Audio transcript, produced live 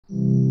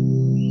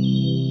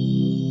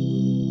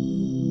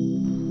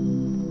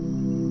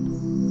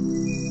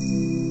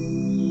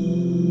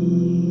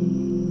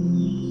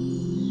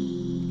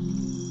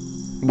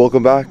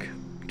Welcome back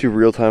to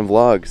real-time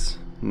vlogs.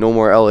 No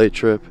more LA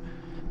trip.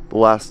 The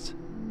last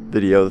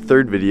video, the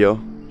third video,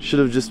 should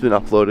have just been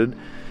uploaded,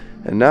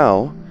 and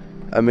now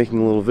I'm making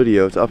a little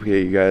video to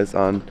update you guys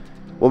on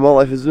what my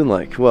life has been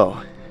like.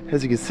 Well,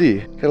 as you can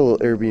see, got a little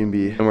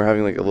Airbnb, and we're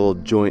having like a little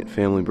joint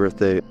family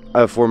birthday. I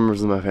have 4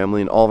 members of my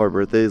family, and all of our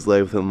birthdays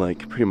lay within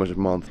like pretty much a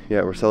month.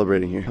 Yeah, we're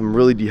celebrating here. I'm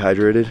really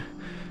dehydrated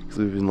because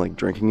we've been like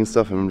drinking and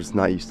stuff, and I'm just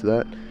not used to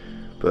that.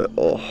 But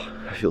oh,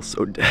 I feel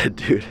so dead,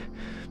 dude.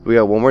 We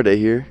got one more day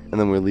here,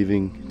 and then we're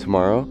leaving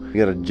tomorrow. We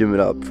gotta gym it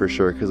up for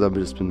sure, because I've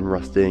just been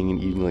resting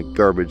and eating like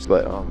garbage.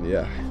 But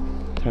yeah,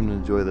 time to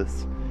enjoy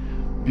this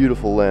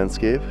beautiful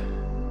landscape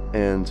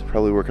and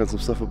probably work on some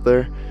stuff up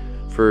there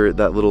for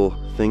that little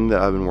thing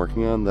that I've been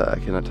working on that I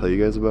cannot tell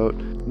you guys about.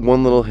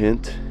 One little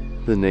hint,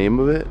 the name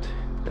of it,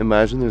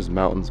 imagine there's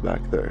mountains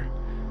back there.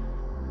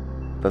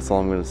 That's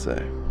all I'm gonna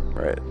say,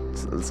 right?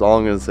 That's all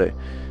I'm gonna say.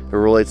 It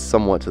relates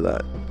somewhat to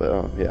that,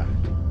 but yeah.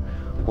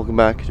 Welcome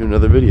back to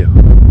another video.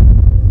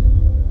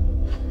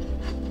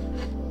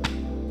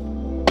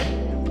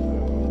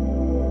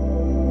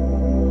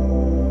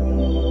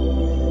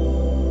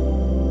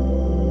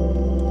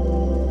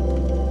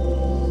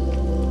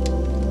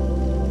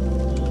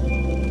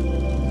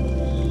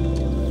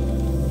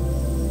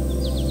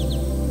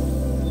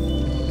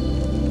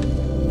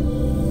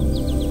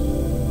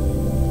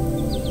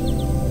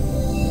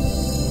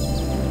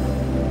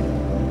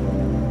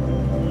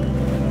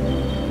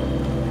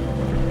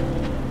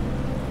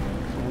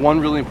 One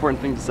really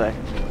important thing to say.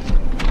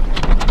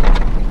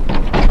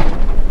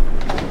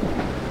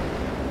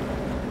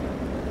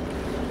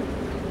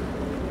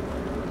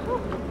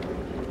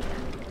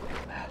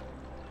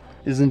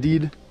 Is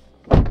indeed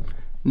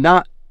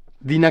not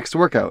the next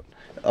workout.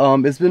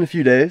 It's been a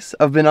few days.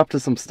 I've been up to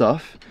some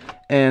stuff,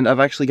 and I've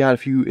actually got a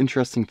few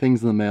interesting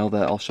things in the mail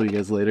that I'll show you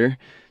guys later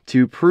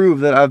to prove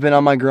that I've been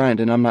on my grind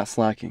and I'm not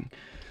slacking.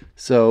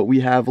 So we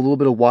have a little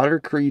bit of water,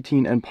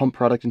 creatine, and pump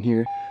product in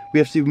here. We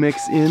have to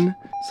mix in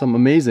some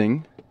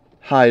amazing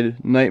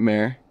Hide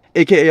Nightmare,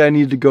 aka I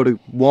needed to go to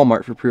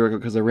Walmart for pre-workout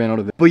because I ran out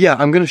of it. But yeah,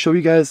 I'm going to show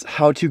you guys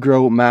how to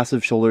grow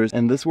massive shoulders,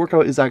 and this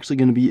workout is actually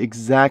going to be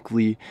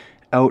exactly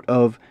out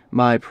of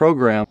my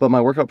program, but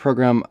my workout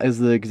program is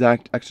the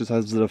exact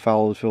exercises that I've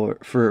followed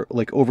for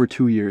like over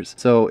 2 years.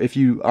 So if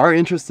you are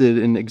interested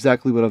in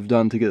exactly what I've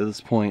done to get to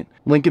this point,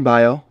 link in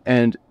bio,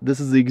 and this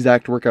is the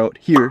exact workout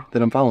here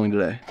that I'm following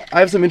today.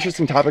 I have some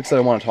interesting topics that I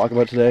want to talk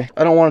about today.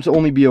 I don't want it to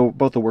only be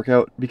about the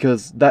workout,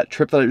 because that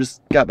trip that I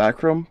just got back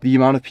from, the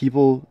amount of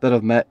people that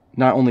I've met,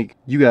 not only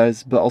you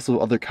guys, but also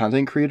other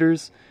content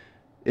creators,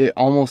 it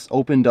almost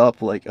opened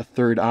up like a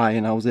third eye,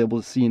 and I was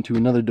able to see into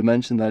another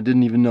dimension that I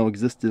didn't even know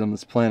existed on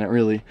this planet,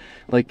 really.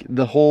 Like,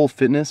 the whole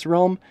fitness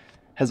realm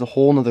has a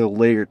whole nother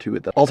layer to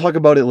it. I'll talk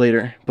about it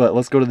later, but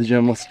let's go to the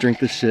gym, let's drink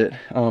this shit.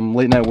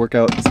 Late night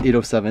workout, it's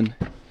 8:07.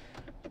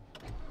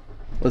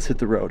 Let's hit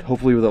the road.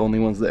 Hopefully we're the only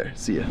ones there.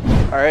 See ya.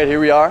 All right, here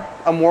we are.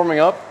 I'm warming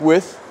up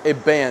with a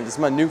band. It's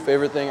my new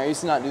favorite thing. I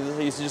used to not do this.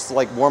 I used to just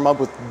like warm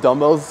up with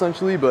dumbbells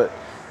essentially, but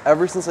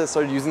ever since I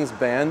started using this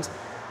band,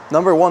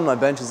 number one, my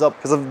bench is up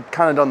because I've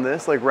kind of done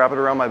this, like wrap it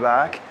around my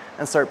back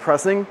and start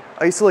pressing.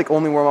 I used to like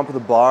only warm up with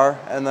a bar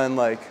and then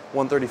like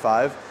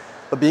 135,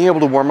 but being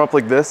able to warm up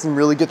like this and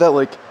really get that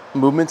like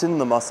movement in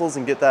the muscles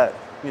and get that,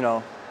 you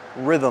know,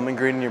 rhythm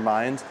ingrained in your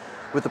mind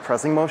with the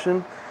pressing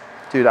motion.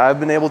 Dude,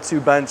 I've been able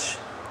to bench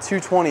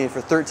 220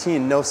 for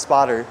 13, no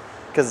spotter,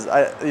 because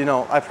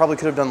I probably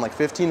could have done like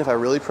 15 if I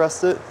really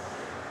pressed it.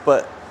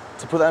 But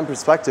to put that in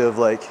perspective,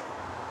 like,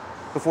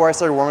 before I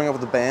started warming up with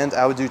the band,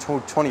 I would do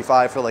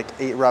 25 for like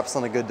 8 reps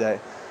on a good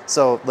day.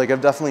 So like, I've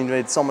definitely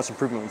made so much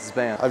improvement with this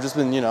band. I've just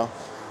been, you know,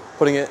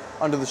 putting it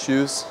under the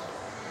shoes,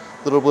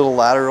 little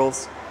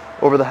laterals,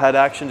 over the head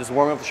action, just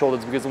warming up the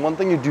shoulders, because the one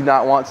thing you do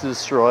not want to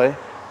destroy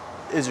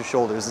is your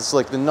shoulders. It's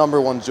like the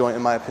 #1 joint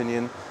in my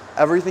opinion.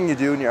 Everything you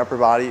do in your upper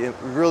body, it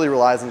really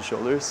relies on the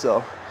shoulders.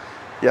 So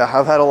yeah,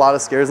 I've had a lot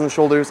of scares in the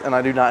shoulders, and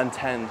I do not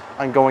intend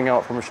on going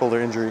out from a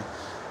shoulder injury.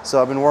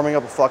 So I've been warming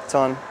up a fuck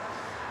ton,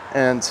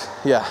 and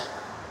yeah.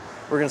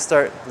 We're gonna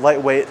start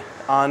lightweight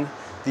on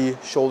the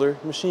shoulder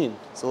machine.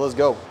 So let's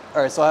go.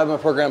 All right, so I have my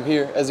program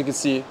here. As you can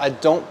see, I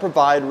don't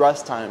provide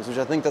rest times, which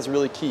I think that's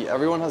really key.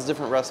 Everyone has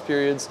different rest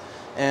periods,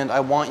 and I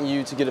want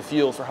you to get a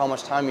feel for how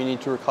much time you need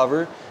to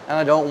recover. And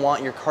I don't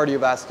want your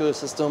cardiovascular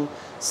system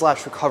 /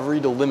 recovery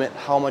to limit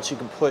how much you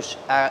can push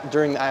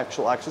during the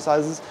actual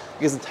exercises,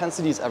 because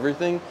intensity is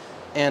everything.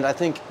 And I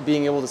think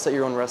being able to set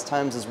your own rest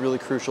times is really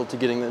crucial to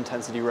getting the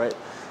intensity right.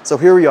 So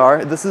here we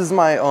are. This is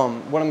my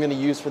what I'm going to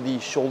use for the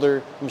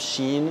shoulder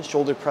machine,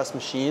 shoulder press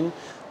machine.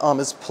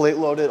 It's plate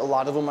loaded. A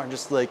lot of them are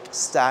just like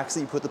stacks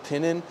that you put the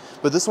pin in,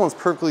 but this one's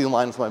perfectly in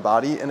line with my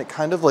body, and it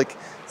kind of like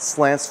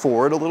slants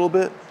forward a little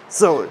bit.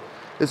 So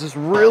it's just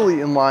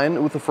really in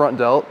line with the front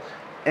delt,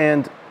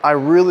 and I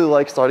really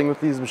like starting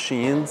with these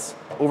machines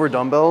over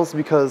dumbbells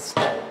because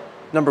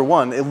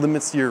 #1, it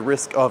limits your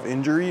risk of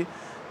injury,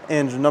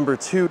 And number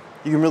two,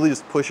 you can really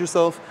just push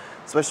yourself,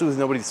 especially with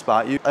nobody to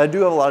spot you. I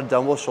do have a lot of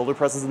dumbbell shoulder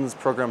presses in this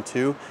program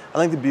too. I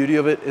think the beauty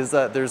of it is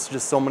that there's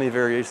just so many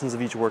variations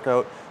of each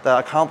workout that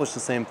accomplish the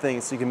same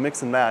thing, so you can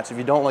mix and match. If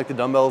you don't like the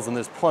dumbbells, then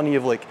there's plenty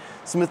of like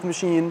Smith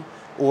machine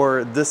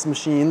or this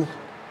machine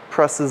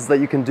presses that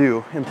you can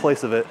do in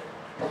place of it.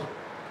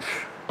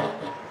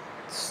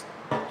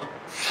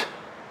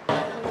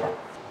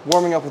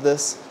 Warming up with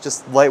this,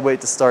 just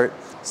lightweight to start.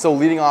 So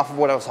leading off of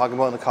what I was talking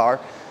about in the car,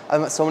 I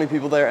met so many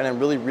people there and I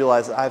really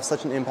realized that I have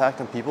such an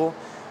impact on people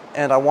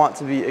and I want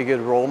to be a good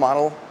role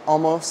model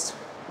almost.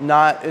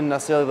 Not in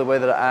necessarily the way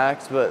that I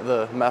act, but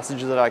the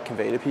messages that I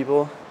convey to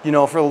people. You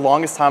know, for the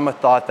longest time I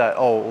thought that,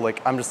 oh,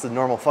 like I'm just a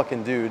normal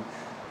fucking dude.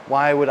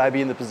 Why would I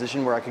be in the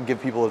position where I could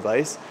give people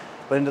advice?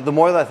 But the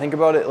more that I think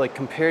about it, like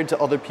compared to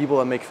other people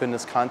that make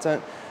fitness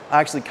content, I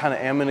actually kind of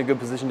am in a good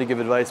position to give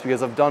advice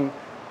because I've done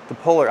the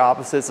polar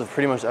opposites of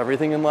pretty much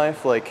everything in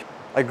life. Like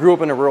I grew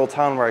up in a rural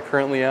town where I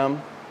currently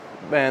am,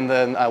 and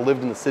then I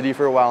lived in the city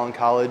for a while in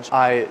college.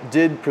 I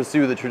did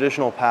pursue the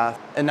traditional path,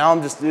 and now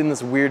I'm just in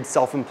this weird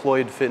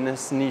self-employed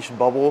fitness niche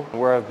bubble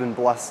where I've been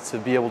blessed to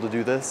be able to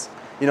do this.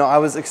 You know, I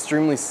was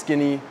extremely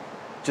skinny,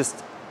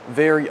 just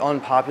very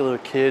unpopular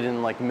kid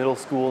in like middle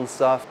school and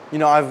stuff. You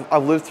know,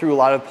 I've lived through a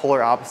lot of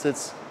polar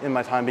opposites in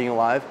my time being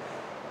alive,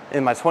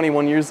 in my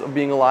 21 years of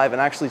being alive,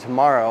 and actually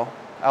tomorrow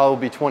I will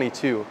be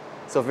 22.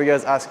 So if you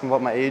guys asking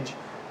about my age,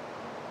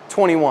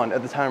 21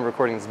 at the time of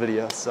recording this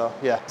video, so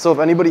yeah. So if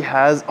anybody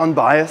has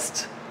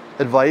unbiased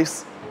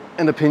advice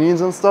and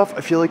opinions on stuff,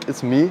 I feel like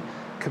it's me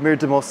compared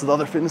to most of the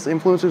other fitness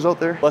influencers out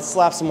there. Let's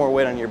slap some more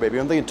weight on here, baby.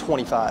 I'm thinking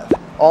 25.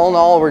 All in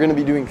all, we're gonna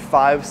be doing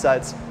 5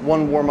 sets,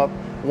 1 warm-up,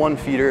 1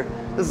 feeder.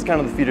 This is kind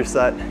of the feeder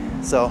set,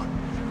 so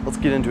let's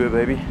get into it,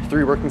 baby.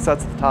 3 working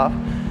sets at the top,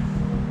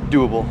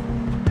 doable.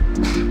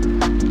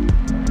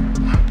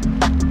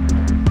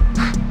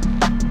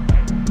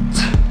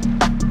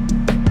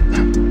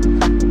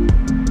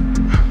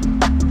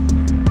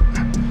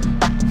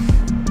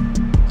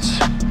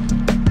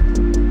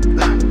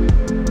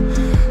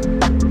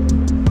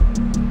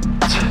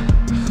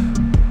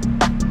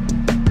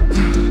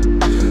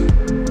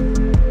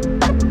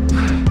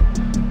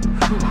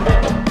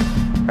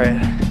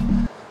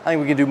 I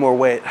think we can do more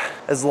weight.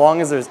 As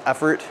long as there's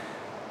effort,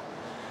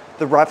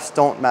 the reps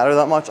don't matter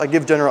that much. I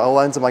give general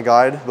outlines in my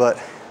guide, but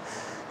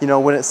you know,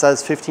 when it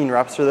says 15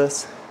 reps for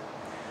this,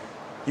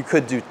 you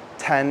could do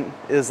 10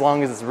 as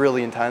long as it's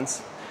really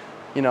intense.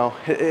 You know,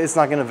 it's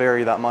not gonna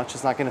vary that much.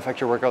 It's not gonna affect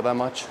your workout that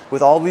much.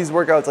 With all these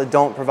workouts, I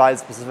don't provide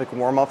specific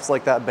warm-ups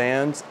like that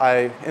band.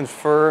 I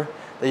infer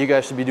that you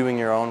guys should be doing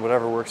your own,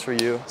 whatever works for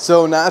you.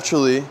 So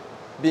naturally,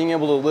 being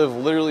able to live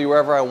literally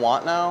wherever I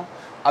want now,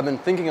 I've been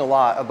thinking a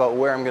lot about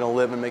where I'm gonna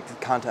live and make the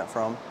content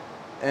from.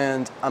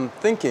 And I'm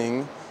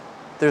thinking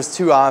there's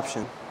 2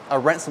 options. I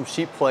rent some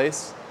cheap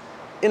place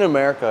in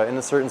America, in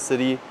a certain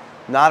city,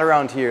 not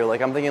around here. Like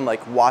I'm thinking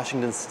like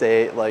Washington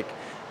State, like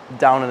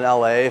down in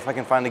LA, if I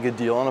can find a good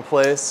deal on a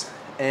place.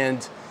 And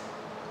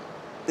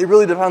it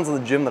really depends on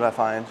the gym that I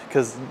find,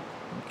 because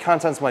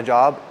content's my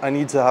job. I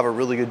need to have a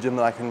really good gym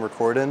that I can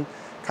record in,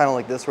 kind of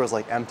like this where it's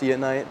like empty at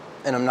night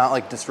and I'm not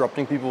like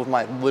disrupting people with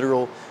my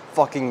literal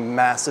fucking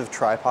massive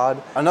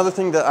tripod. Another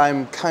thing that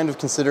I'm kind of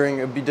considering,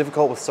 it would be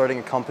difficult with starting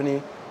a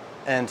company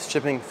and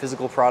shipping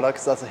physical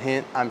products. That's a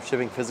hint. I'm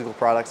shipping physical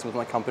products with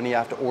my company. I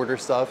have to order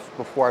stuff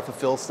before I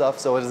fulfill stuff,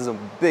 so it is a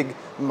big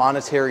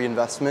monetary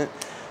investment.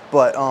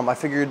 But I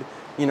figured,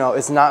 you know,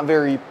 it's not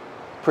very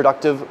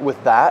productive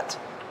with that,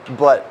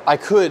 but I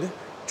could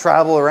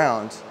travel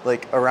around,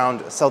 like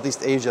around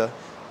Southeast Asia,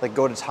 like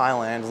go to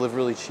Thailand, live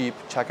really cheap,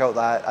 check out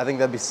that. I think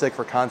that'd be sick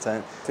for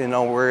content. You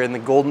know, we're in the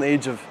golden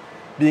age of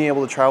being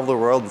able to travel the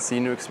world and see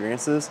new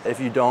experiences. If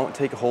you don't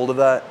take a hold of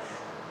that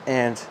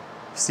and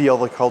see all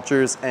the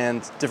cultures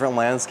and different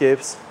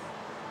landscapes,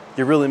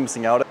 you're really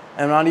missing out.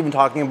 And I'm not even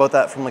talking about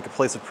that from like a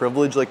place of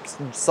privilege. Like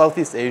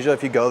Southeast Asia,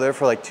 if you go there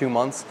for like 2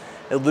 months,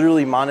 it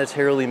literally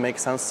monetarily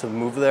makes sense to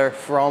move there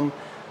from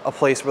a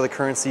place where the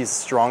currency is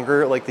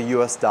stronger, like the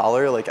US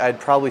dollar. Like I'd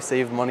probably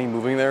save money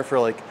moving there for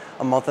like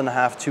a month and a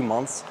half, 2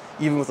 months,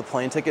 even with a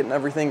plane ticket and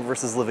everything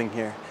versus living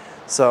here.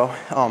 So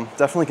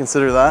definitely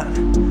consider that.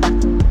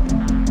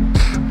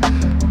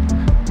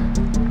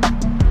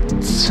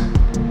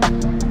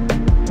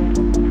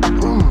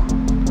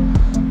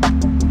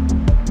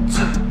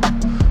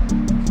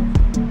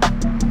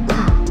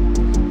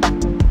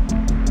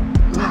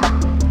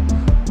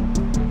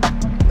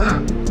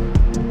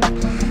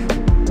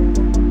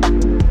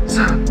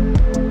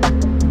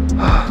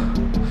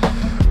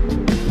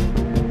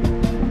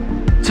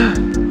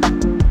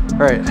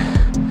 All right.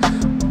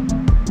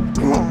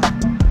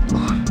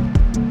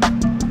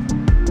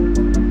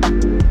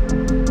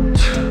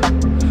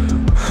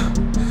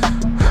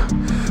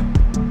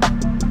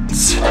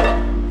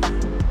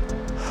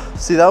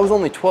 See, that was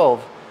only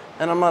 12,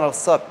 and I'm not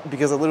upset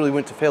because I literally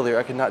went to failure.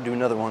 I could not do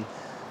another one.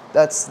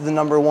 That's the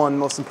 #1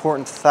 most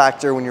important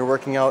factor when you're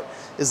working out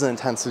is the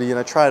intensity, and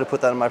I try to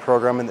put that in my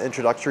program in the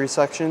introductory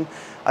section.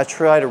 I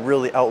try to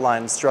really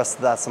outline and stress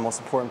that that's the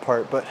most important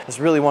part, but I just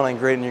really want to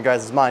ingrain in your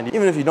guys' mind.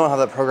 Even if you don't have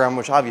that program,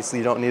 which obviously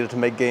you don't need it to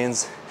make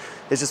gains,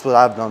 it's just what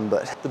I've done.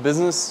 But the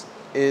business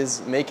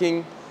is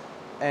making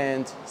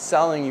and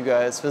selling you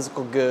guys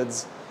physical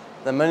goods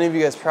that many of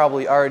you guys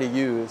probably already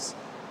use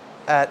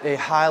at a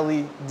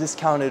highly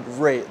discounted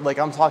rate. Like,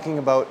 I'm talking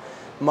about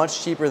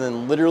much cheaper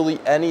than literally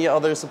any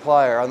other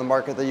supplier on the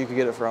market that you could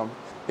get it from.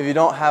 If you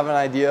don't have an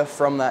idea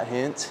from that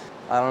hint,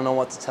 I don't know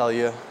what to tell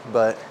you,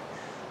 but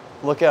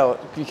look out,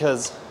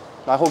 because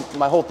my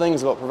whole thing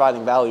is about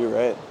providing value,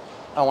 right?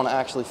 I want to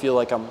actually feel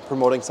like I'm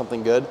promoting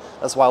something good.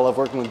 That's why I love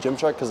working with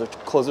Gymshark, because their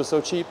clothes are so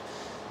cheap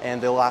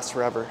and they'll last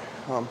forever.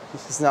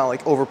 It's not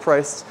like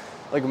overpriced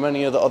like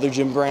many of the other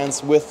gym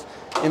brands with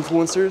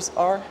influencers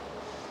are,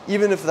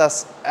 even if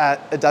that's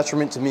at a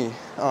detriment to me,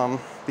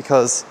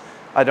 because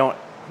I don't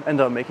end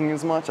up making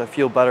as much. I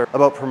feel better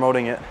about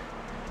promoting it.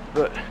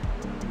 But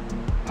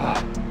all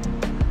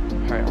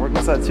right, working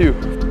this side too.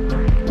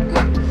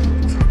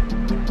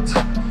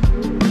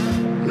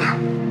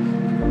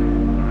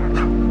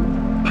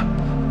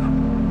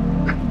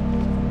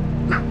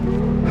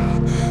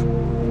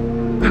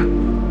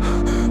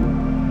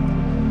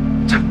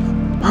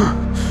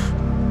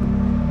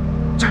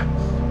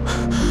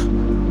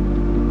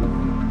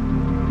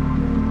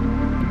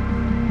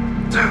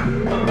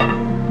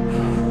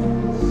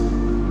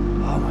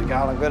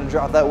 I'm gonna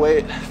drop that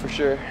weight for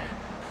sure.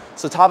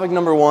 So topic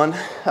 #1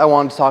 I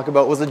wanted to talk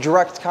about was a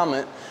direct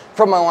comment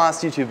from my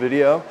last YouTube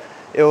video.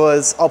 It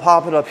was, I'll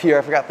pop it up here,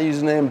 I forgot the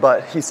username,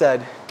 but he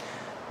said,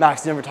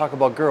 Max, you never talk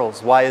about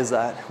girls. Why is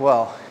that?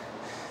 Well,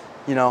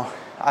 you know,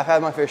 I've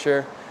had my fair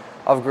share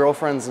of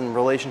girlfriends and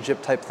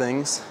relationship type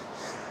things,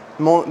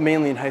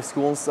 mainly in high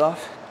school and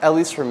stuff. At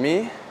least for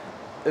me,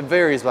 it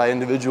varies by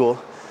individual,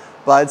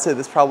 but I'd say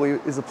this probably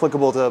is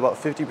applicable to about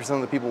 50%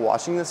 of the people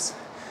watching this.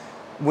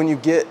 When you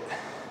get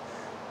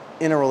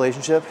in a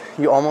relationship,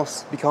 you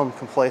almost become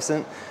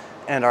complacent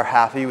and are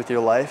happy with your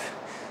life,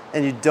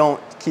 and you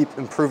don't keep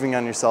improving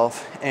on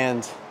yourself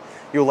and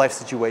your life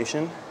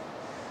situation.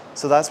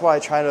 So that's why I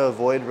try to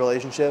avoid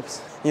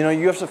relationships. You know,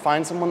 you have to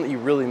find someone that you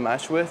really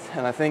mesh with,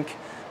 and I think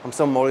I'm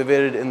so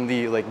motivated in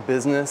the like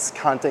business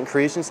content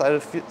creation side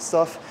of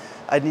stuff.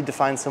 I need to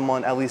find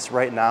someone, at least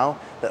right now,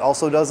 that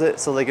also does it,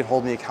 so they can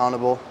hold me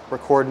accountable,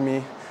 record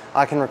me,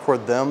 I can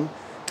record them,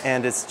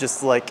 and it's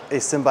just like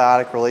a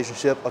symbiotic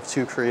relationship of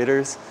two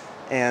creators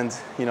and,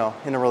 you know,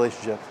 in a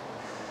relationship.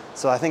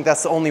 So I think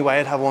that's the only way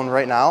I'd have one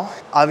right now.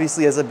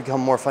 Obviously, as I become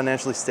more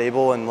financially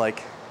stable and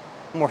like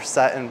more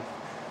set and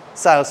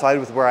satisfied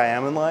with where I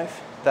am in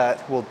life,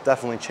 that will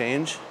definitely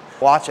change.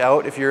 Watch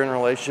out if you're in a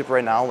relationship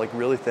right now, like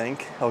really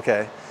think,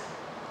 okay,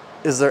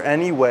 is there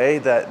any way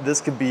that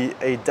this could be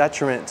a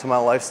detriment to my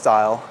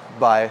lifestyle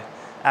by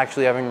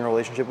actually having a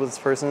relationship with this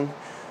person?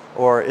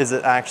 Or is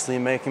it actually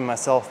making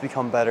myself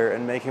become better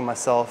and making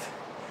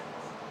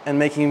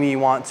me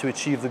want to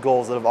achieve the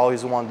goals that I've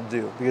always wanted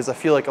to do? Because I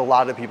feel like a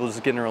lot of people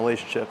just get in a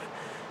relationship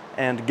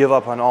and give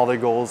up on all their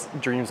goals,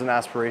 dreams, and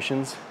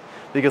aspirations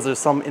because there's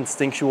some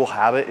instinctual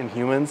habit in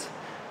humans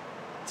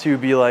to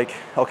be like,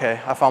 okay,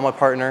 I found my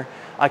partner,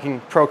 I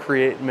can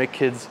procreate, make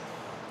kids,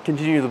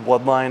 continue the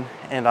bloodline,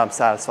 and I'm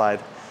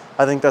satisfied.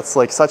 I think that's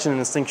like such an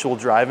instinctual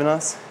drive in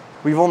us.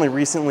 We've only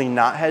recently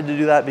not had to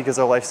do that because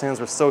our lifespans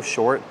were so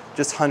short,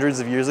 just hundreds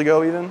of years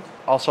ago even.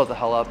 I'll shut the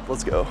hell up,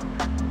 let's go.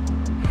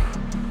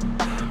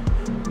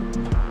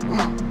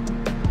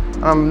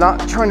 I'm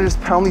not trying to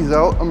just pound these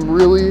out. I'm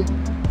really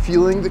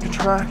feeling the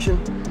contraction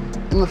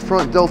in the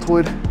front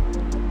deltoid,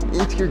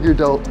 anterior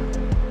delt.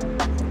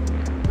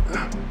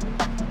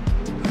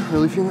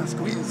 Really feeling that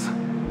squeeze,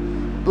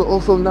 but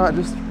also not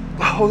just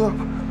hold up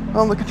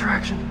on the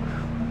contraction.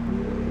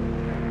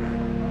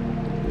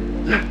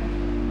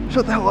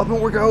 Shut the hell up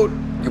and work out,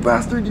 you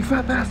bastard, you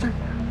fat bastard.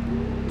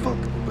 Fuck.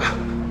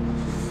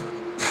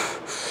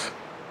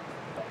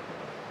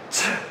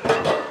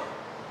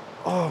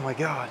 Oh my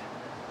God.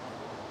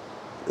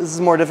 This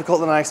is more difficult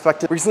than I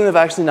expected. Recently, I've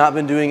actually not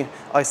been doing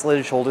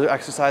isolated shoulder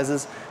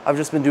exercises. I've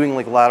just been doing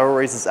like lateral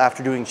raises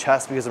after doing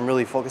chest because I'm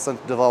really focused on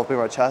developing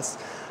my chest.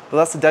 But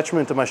that's the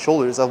detriment to my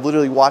shoulders. I've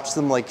literally watched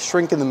them like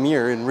shrink in the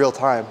mirror in real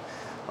time,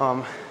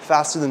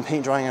 faster than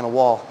paint drying on a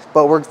wall.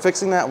 But we're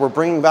fixing that. We're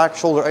bringing back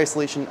shoulder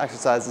isolation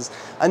exercises.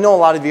 I know a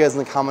lot of you guys in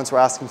the comments were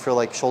asking for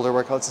like shoulder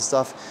workouts and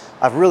stuff.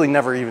 I've really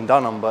never even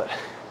done them, but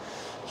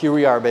here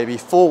we are, baby.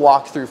 Full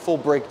walkthrough, full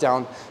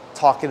breakdown,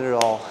 talking it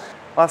all.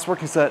 Last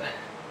working set.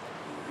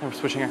 And we're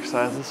switching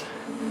exercises.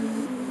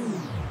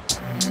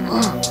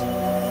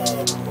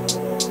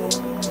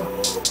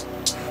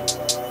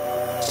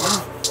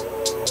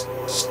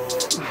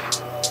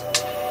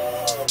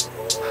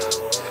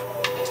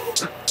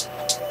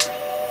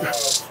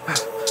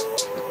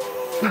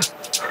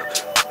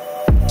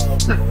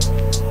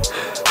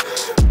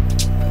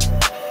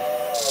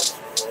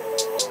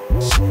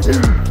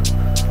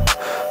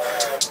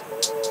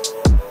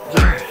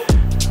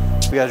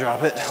 We gotta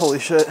drop it, holy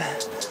shit.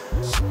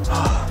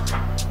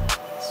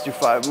 Let's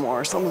do 5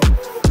 more or something.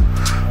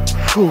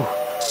 Whew.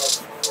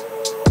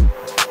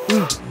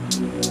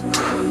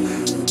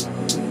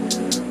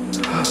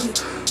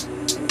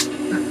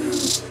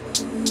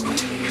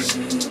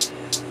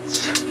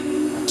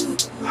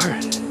 All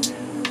right.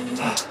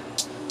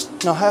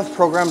 Now I have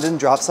programmed in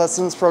drop sets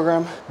in this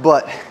program,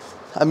 but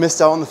I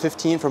missed out on the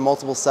 15 for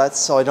multiple sets,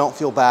 so I don't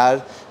feel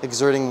bad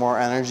exerting more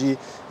energy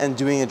and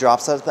doing a drop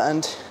set at the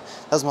end.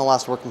 That was my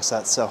last working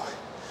set, so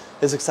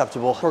it's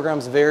acceptable. The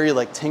program's very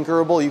like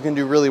tinkerable. You can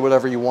do really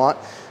whatever you want.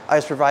 I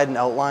just provide an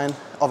outline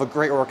of a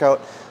great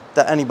workout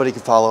that anybody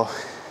can follow.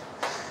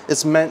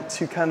 It's meant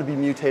to kind of be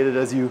mutated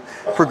as you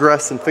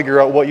progress and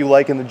figure out what you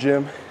like in the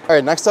gym. All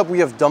right, next up we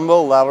have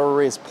dumbbell lateral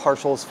raise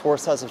partials, 4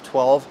 sets of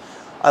 12.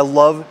 I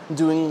love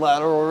doing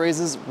lateral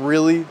raises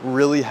really,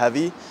 really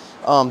heavy.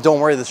 Don't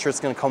worry, the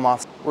shirt's gonna come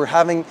off. We're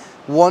having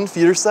 1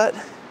 feeder set,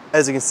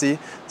 as you can see,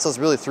 so it's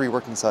really 3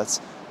 working sets.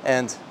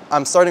 And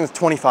I'm starting with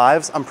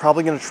 25s. I'm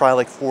probably gonna try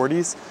like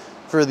 40s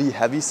for the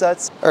heavy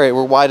sets. All right,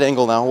 we're wide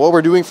angle now. What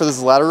we're doing for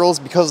these laterals,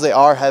 because they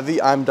are heavy,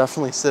 I'm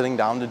definitely sitting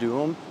down to do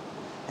them.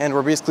 And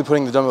we're basically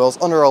putting the dumbbells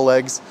under our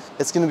legs.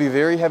 It's gonna be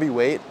very heavy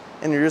weight,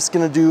 and you're just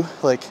gonna do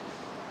like,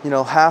 you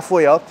know,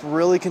 halfway up,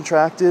 really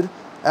contracted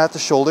at the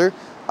shoulder.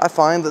 I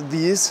find that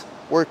these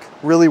work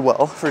really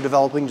well for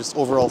developing just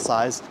overall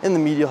size in the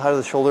medial height of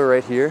the shoulder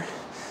right here.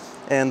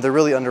 And they're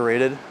really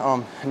underrated.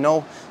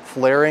 No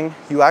flaring.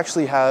 You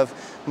actually have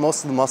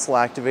most of the muscle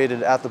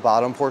activated at the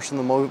bottom portion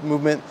of the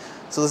movement.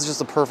 So this is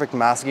just a perfect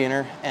mass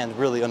gainer and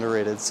really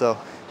underrated. So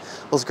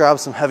let's grab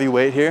some heavy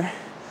weight here.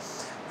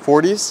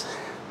 40s,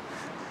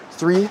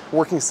 3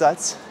 working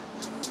sets.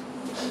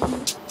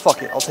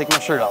 Fuck it, I'll take my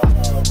shirt off.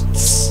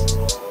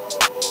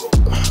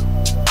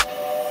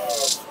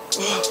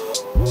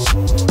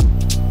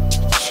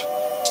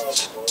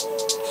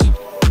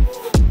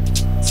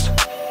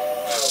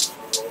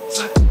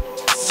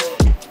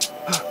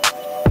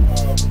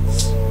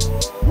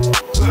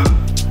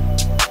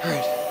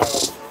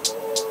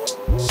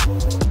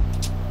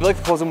 If you like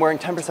the clothes I'm wearing,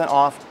 10%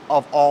 off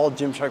of all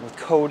Gymshark with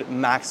code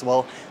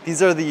Maxwell.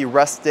 These are the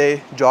rest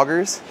day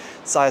joggers,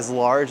 size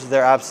large.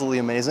 They're absolutely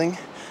amazing.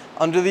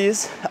 Under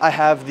these, I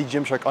have the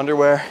Gymshark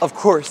underwear. Of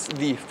course,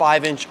 the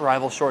 5-inch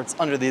rival shorts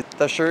under these.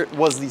 The shirt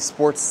was the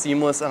Sports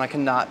Seamless, and I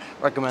cannot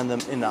recommend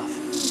them enough.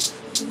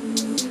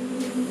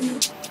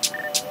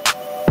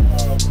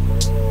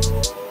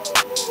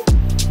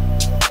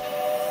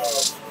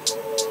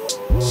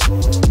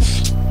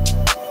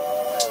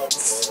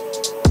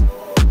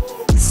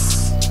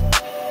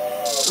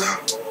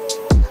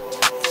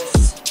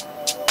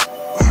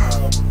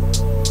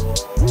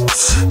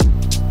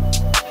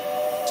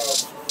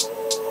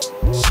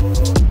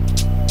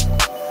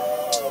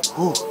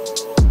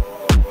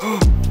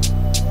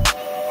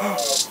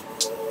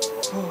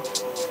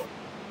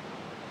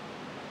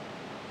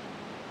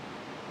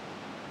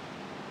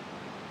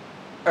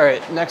 All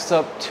right, next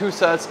up, 2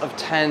 sets of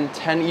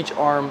 10 each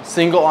arm,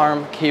 single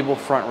arm cable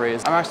front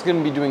raise. I'm actually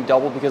gonna be doing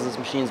double because this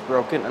machine's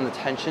broken and the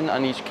tension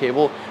on each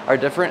cable are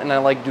different, and I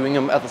like doing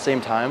them at the same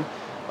time.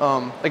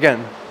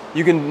 Again,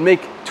 you can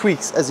make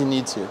tweaks as you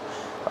need to.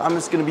 I'm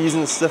just gonna be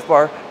using the stiff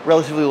bar,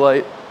 relatively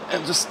light,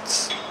 and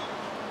just,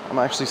 I'm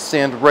actually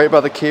stand right by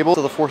the cable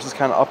so the force is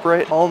kind of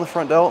upright. All in the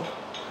front delt,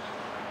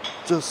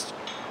 just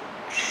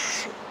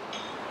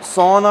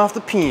sawing off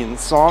the peen,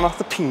 sawing off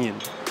the peen.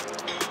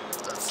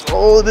 That's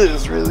all it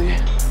is, really.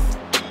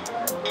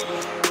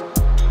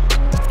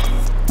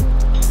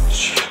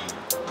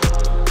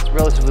 It's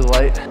relatively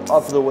light.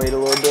 Up the weight a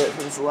little bit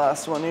for this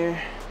last one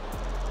here.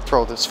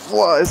 Bro, there's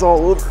flies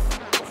all over.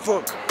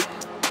 Fuck.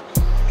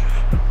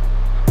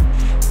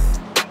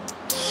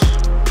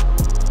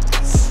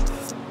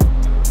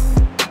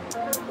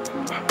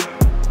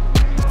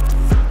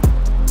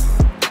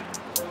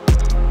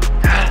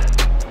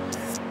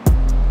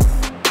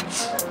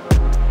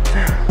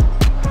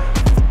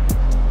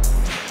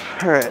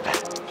 All right,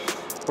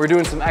 we're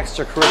doing some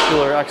extra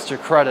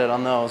credit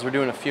on those. We're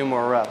doing a few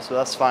more reps, but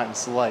that's fine,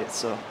 it's light.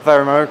 So if I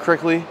remember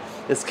correctly,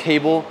 it's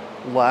cable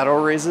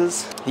lateral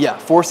raises. Yeah,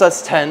 4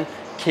 sets, 10,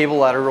 cable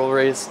lateral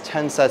raise,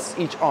 10 sets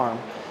each arm.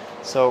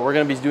 So we're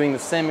gonna be doing the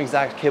same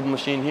exact cable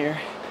machine here.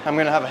 I'm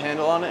gonna have a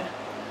handle on it.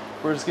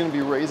 We're just gonna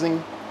be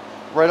raising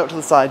right up to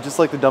the side, just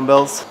like the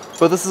dumbbells.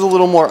 But this is a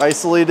little more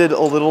isolated,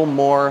 a little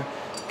more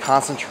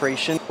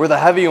concentration. Where the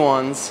heavy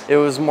ones, it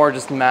was more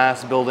just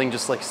mass building,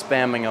 just like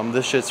spamming them.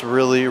 This shit's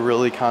really,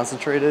 really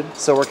concentrated.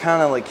 So we're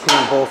kind of like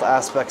hitting both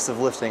aspects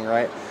of lifting,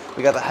 right?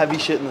 We got the heavy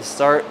shit in the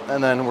start,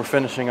 and then we're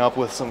finishing up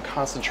with some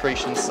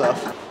concentration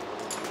stuff.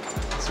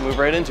 Let's move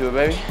right into it,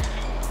 baby.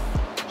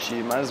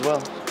 She might as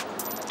well.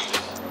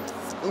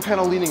 I'm kind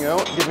of leaning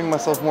out, giving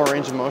myself more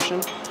range of motion.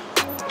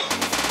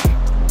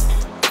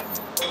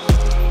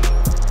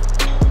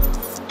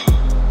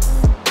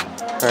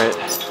 All right.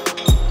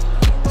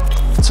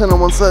 10 on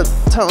one side,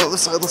 10 on the other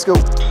side, let's go.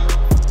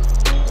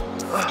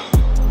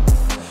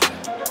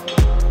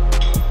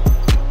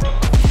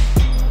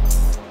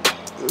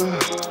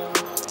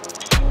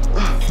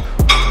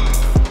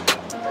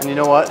 And you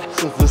know what?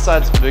 Since this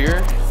side's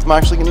bigger, I'm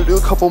actually gonna do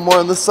a couple more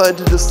on this side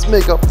to just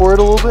make up for it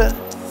a little bit.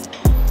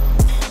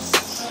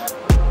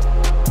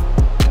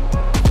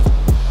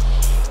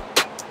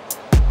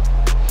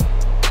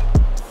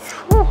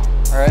 Whew.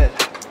 All right,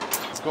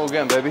 let's go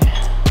again, baby.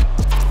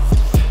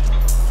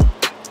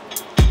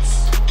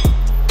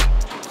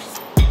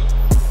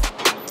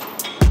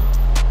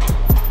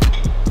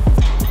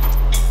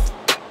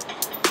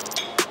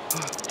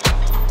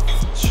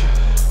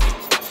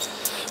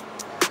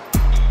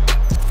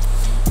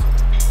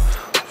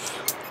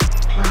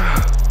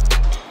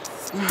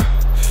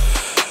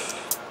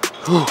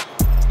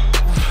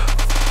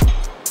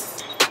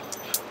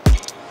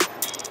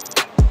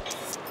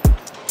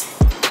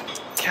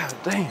 God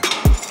damn.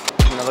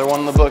 Another one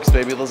in the books,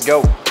 baby. Let's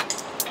go.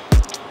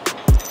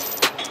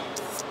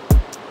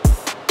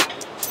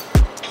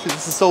 See,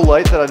 this is so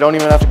light that I don't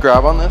even have to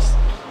grab on this.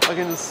 I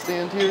can just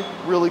stand here,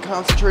 really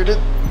concentrated.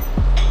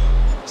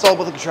 It's all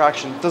about the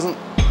contraction. It doesn't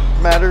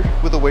matter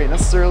with the weight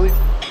necessarily,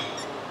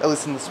 at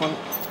least in this one.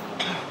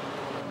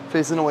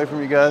 Facing away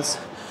from you guys.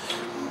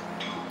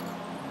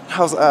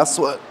 How's the ass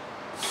sweat?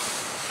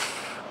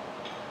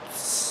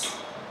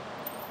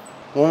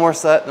 One more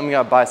set, then we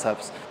got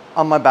biceps.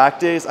 On my back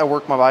days, I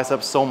work my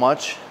biceps so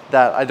much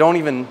that I don't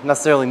even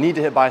necessarily need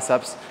to hit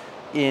biceps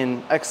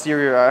in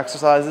exterior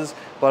exercises,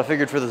 but I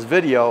figured for this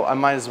video, I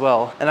might as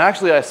well. And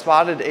actually, I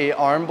spotted a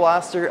arm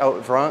blaster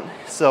out front,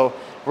 so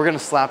we're gonna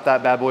slap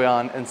that bad boy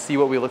on and see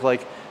what we look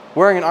like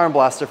wearing an arm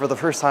blaster for the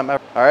first time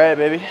ever. All right,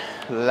 baby,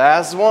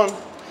 last one.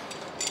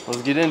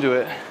 Let's get into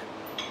it.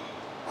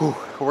 Whew,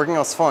 working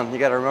out's fun, you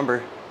gotta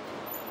remember.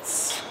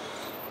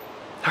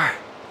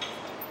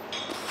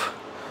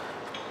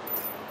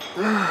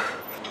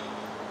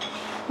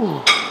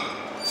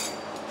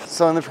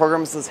 So in the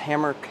program it says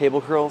hammer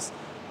cable curls,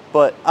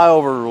 but I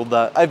overruled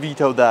that. I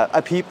vetoed that.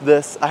 I peeped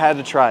this, I had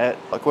to try it.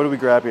 Like, what do we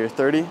grab here,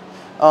 30?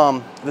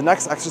 The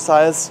next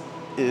exercise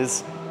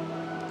is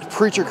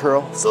preacher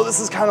curl. So this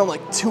is kind of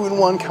like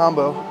 2-in-1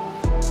 combo.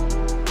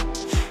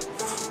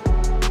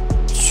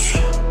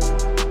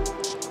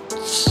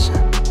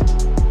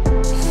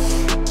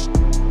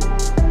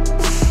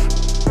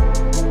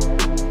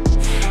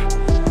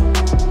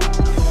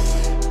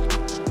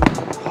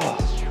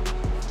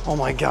 Oh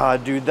my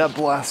God, dude, that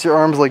blasts your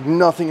arms like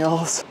nothing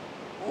else.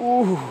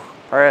 Ooh.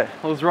 All right,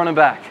 let's run it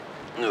back.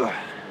 Ugh.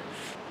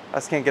 I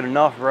just can't get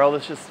enough, bro.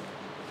 That's just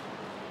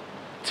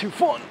too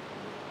fun.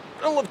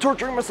 I love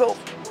torturing myself.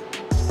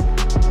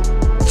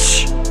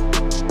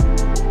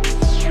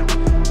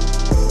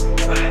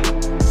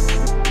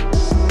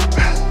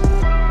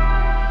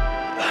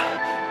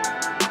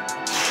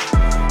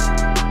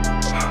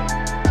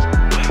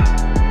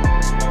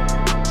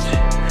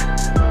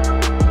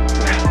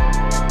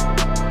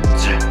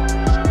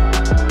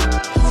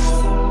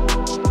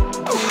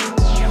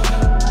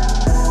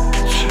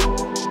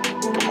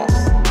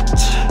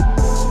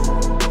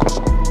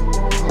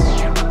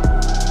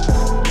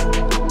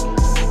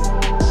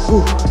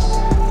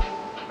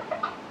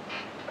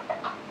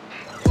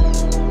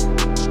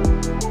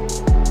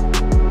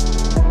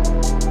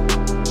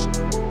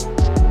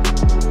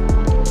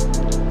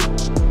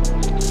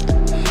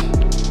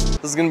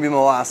 This is gonna be my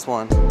last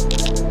one.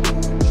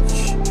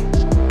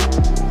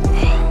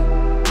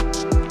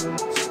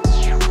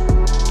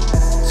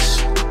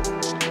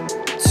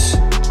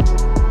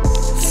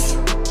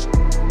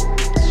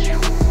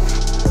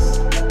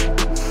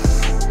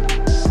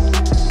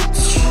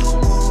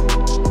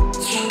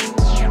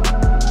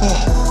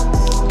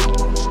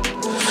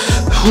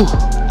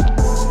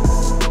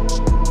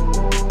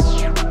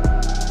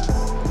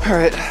 All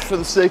right, for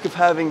the sake of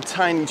having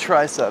tiny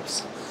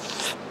triceps,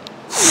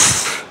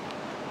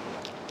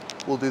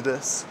 we'll do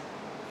this.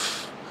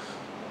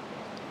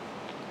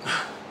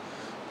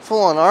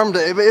 Full on arm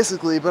day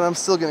basically, but I'm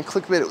still gonna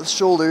clickbait it with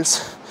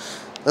shoulders.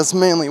 That's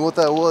mainly what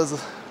that was.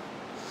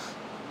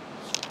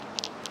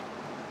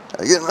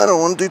 Again, I don't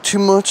want to do too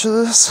much of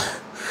this.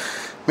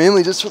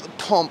 Mainly just for the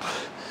pump,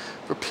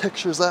 for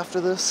pictures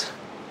after this.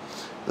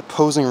 The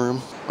posing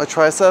room. My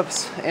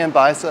triceps and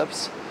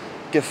biceps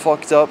get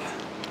fucked up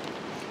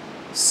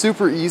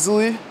super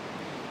easily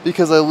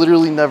because I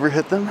literally never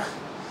hit them.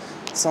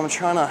 So I'm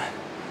trying to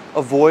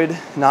avoid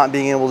not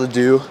being able to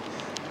do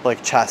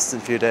like chest in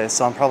a few days.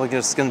 So I'm probably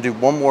just gonna do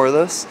one more of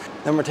this.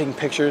 Then we're taking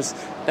pictures.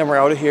 Then we're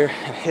out of here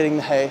and hitting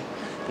the hay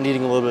and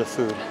eating a little bit of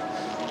food.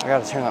 I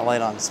gotta turn that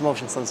light on. It's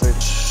motion censored.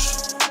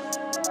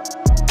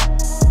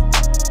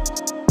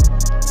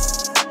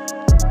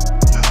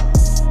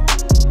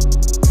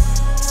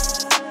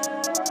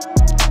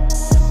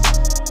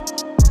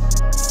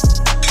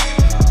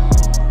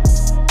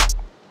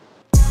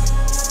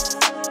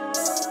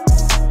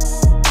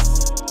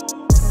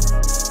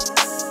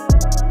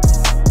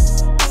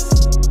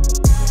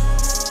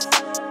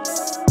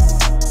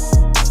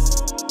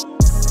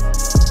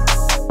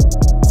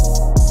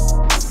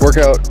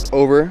 Workout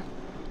over.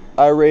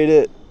 I rate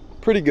it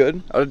pretty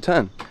good out of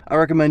 10. I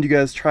recommend you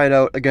guys try it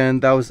out. Again,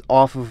 that was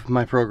off of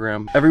my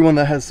program. Everyone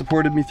that has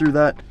supported me through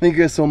that, thank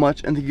you guys so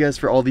much, and thank you guys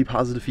for all the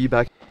positive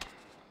feedback.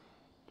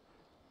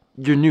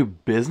 Your new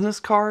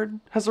business card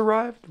has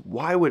arrived?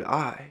 Why would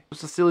I,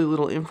 just a silly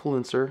little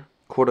influencer,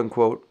 quote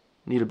unquote,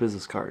 need a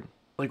business card?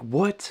 Like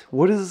what?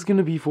 What is this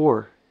gonna be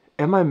for?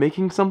 Am I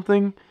making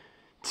something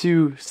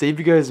to save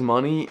you guys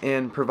money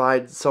and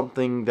provide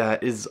something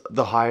that is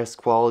the highest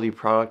quality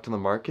product in the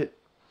market?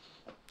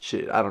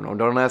 Shit, I don't know,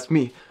 don't ask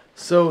me.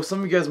 So some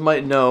of you guys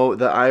might know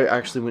that I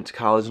actually went to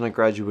college and I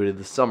graduated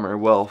this summer.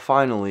 Well,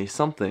 finally,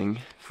 something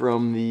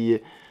from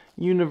the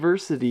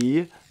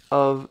University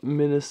of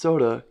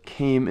Minnesota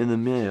came in the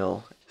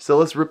mail. So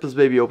let's rip this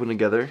baby open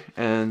together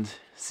and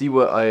see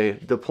what a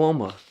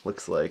diploma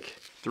looks like.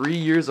 3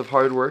 years of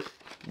hard work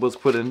was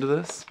put into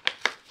this.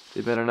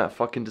 They better not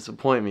fucking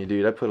disappoint me,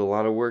 dude. I put a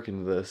lot of work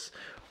into this.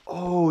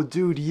 Oh,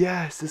 dude,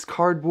 yes, this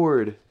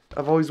cardboard.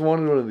 I've always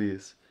wanted one of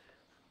these.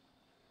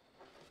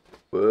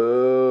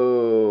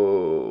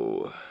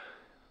 Whoa.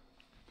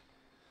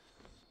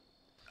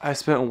 I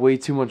spent way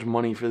too much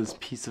money for this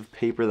piece of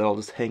paper that I'll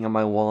just hang on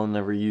my wall and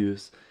never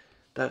use.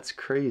 That's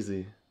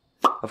crazy.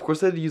 Of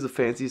course I had to use the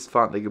fanciest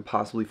font they could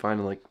possibly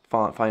find on like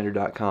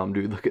fontfinder.com,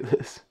 dude. Look at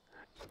this.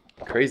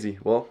 Crazy.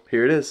 Well,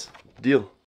 here it is. Deal.